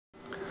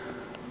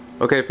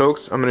Okay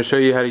folks, I'm going to show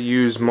you how to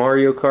use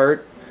Mario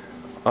Kart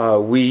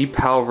Wii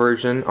PAL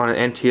version on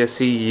an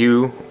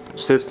NTSC-U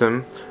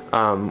system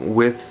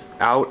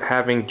without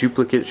having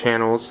duplicate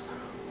channels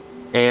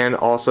and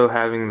also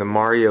having the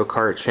Mario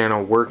Kart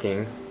channel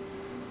working.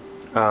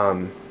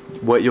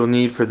 What you'll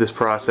need for this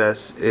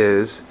process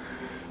is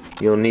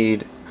you'll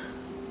need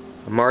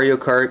a Mario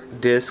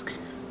Kart disc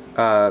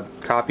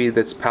copy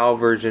that's PAL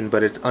version,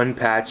 but it's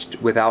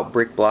unpatched without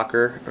brick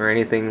blocker or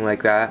anything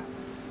like that.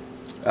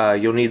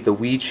 You'll need the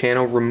Wii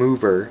channel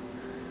remover,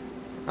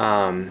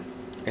 and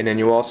then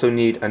you also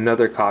need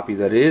another copy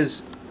that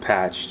is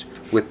patched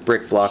with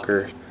brick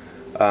blocker.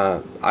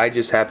 I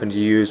just happen to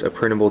use a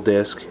printable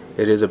disc.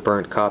 It is a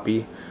burnt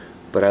copy,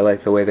 but I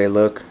like the way they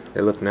look.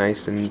 They look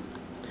nice and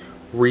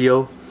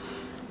real.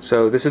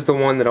 So this is the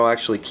one that I'll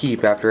actually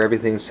keep after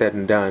everything's said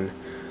and done.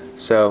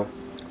 So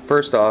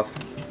first off,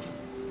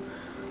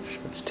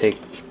 let's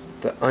take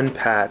the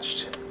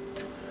unpatched,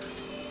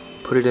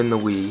 put it in the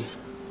Wii.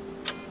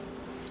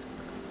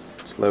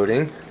 It's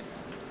loading.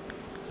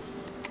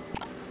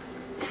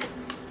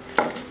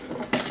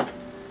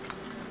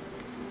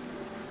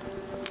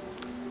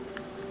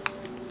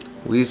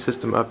 Wii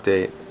system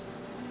update.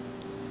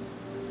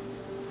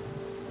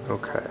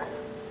 Okay.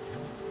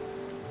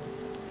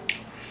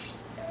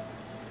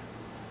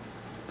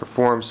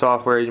 Perform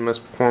software. You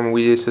must perform a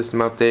Wii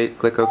system update.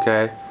 Click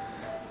OK.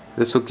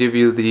 This will give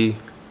you the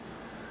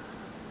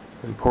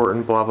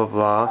important blah blah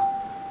blah.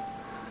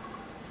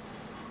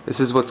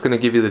 This is what's going to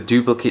give you the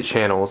duplicate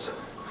channels,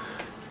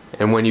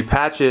 and when you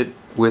patch it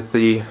with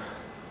the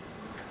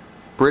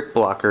brick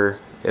blocker,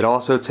 it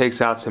also takes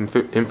out some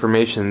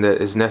information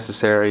that is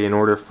necessary in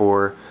order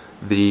for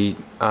the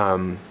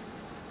Mario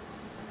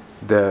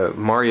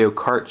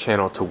Kart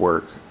channel to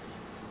work.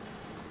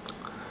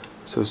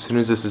 So as soon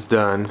as this is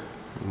done,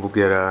 we'll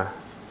get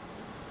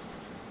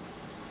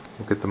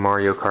the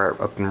Mario Kart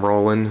up and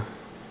rolling.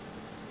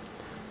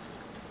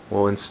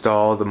 We'll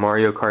install the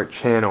Mario Kart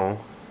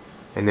channel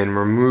and then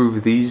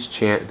remove these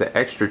the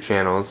extra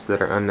channels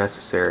that are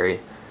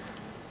unnecessary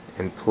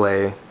and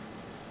play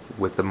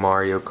with the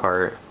Mario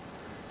Kart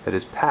that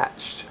is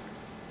patched.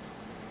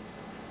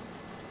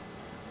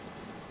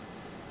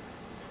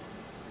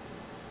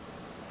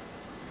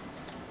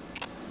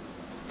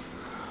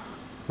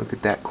 Look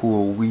at that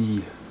cool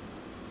Wii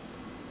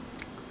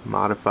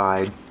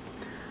modified.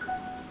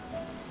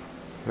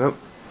 Oh,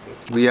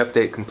 Wii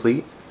update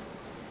complete.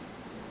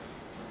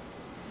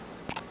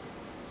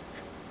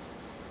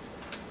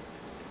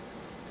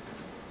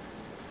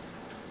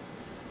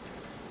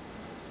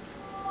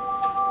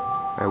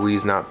 My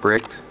Wii's not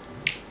bricked.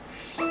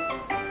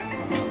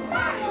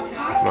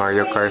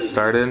 Mario Kart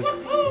started.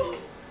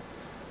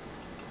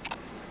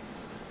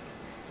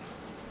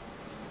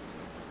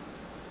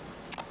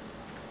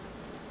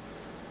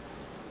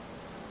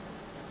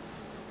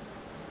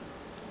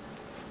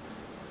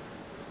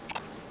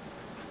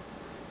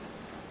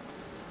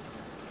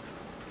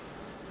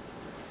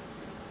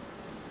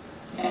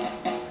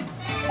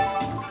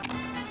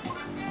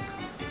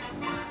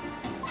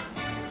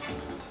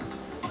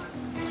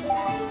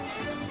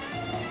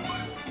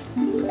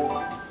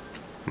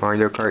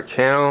 Mario Kart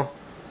Channel.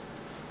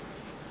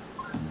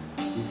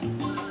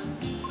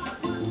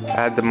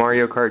 Add the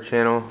Mario Kart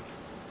channel.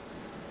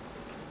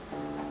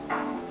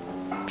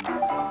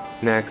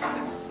 Next,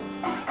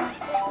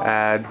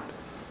 add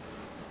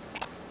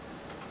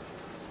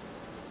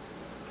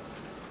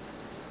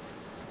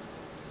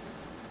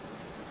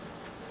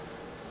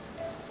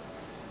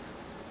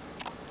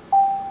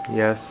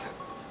yes.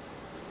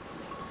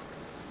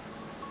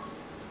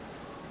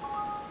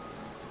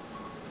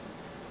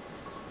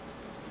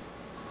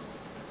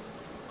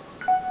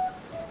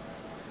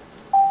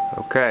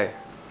 Okay.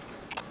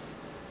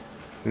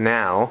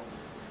 Now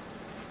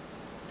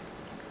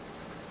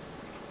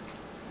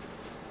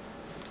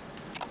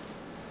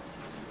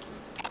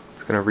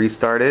it's going to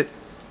restart it.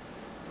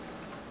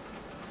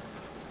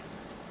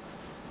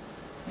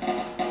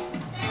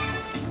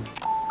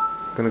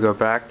 Going to go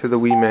back to the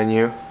Wii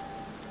menu.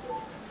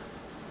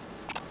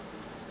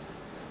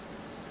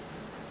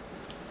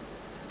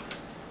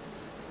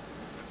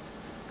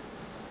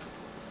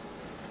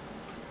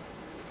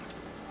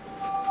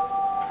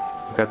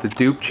 Got the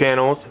dupe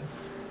channels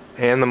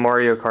and the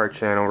Mario Kart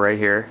channel right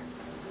here.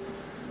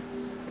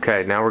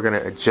 Okay, now we're going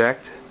to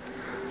eject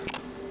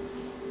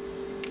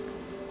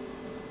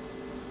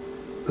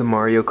the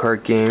Mario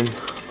Kart game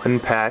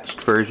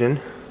unpatched version.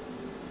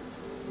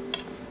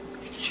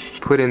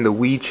 Put in the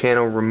Wii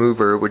channel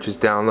remover, which is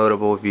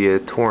downloadable via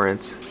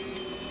torrents.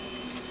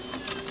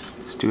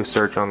 Just do a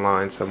search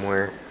online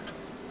somewhere.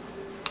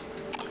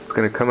 It's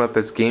going to come up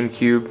as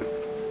GameCube,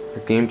 a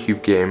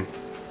GameCube game.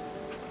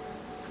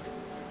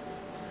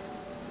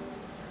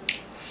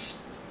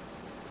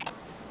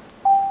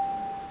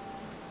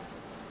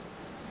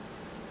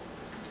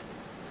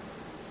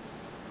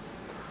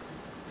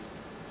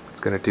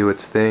 It's going to do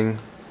its thing.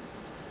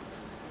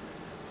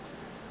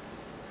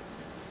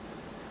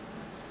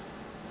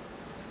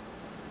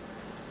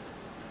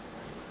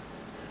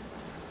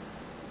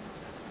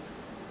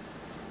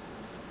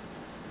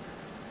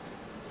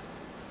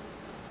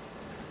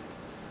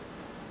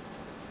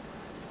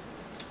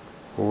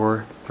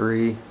 4,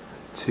 3,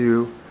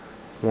 2,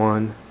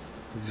 1,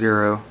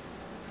 0.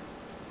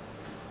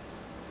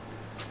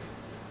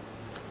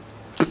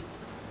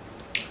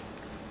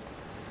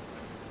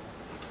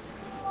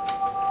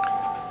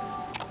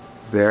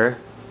 There,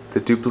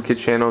 the duplicate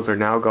channels are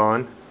now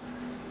gone.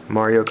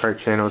 Mario Kart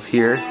channel's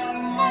here.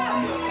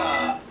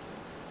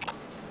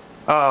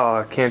 Oh,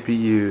 it can't be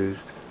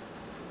used.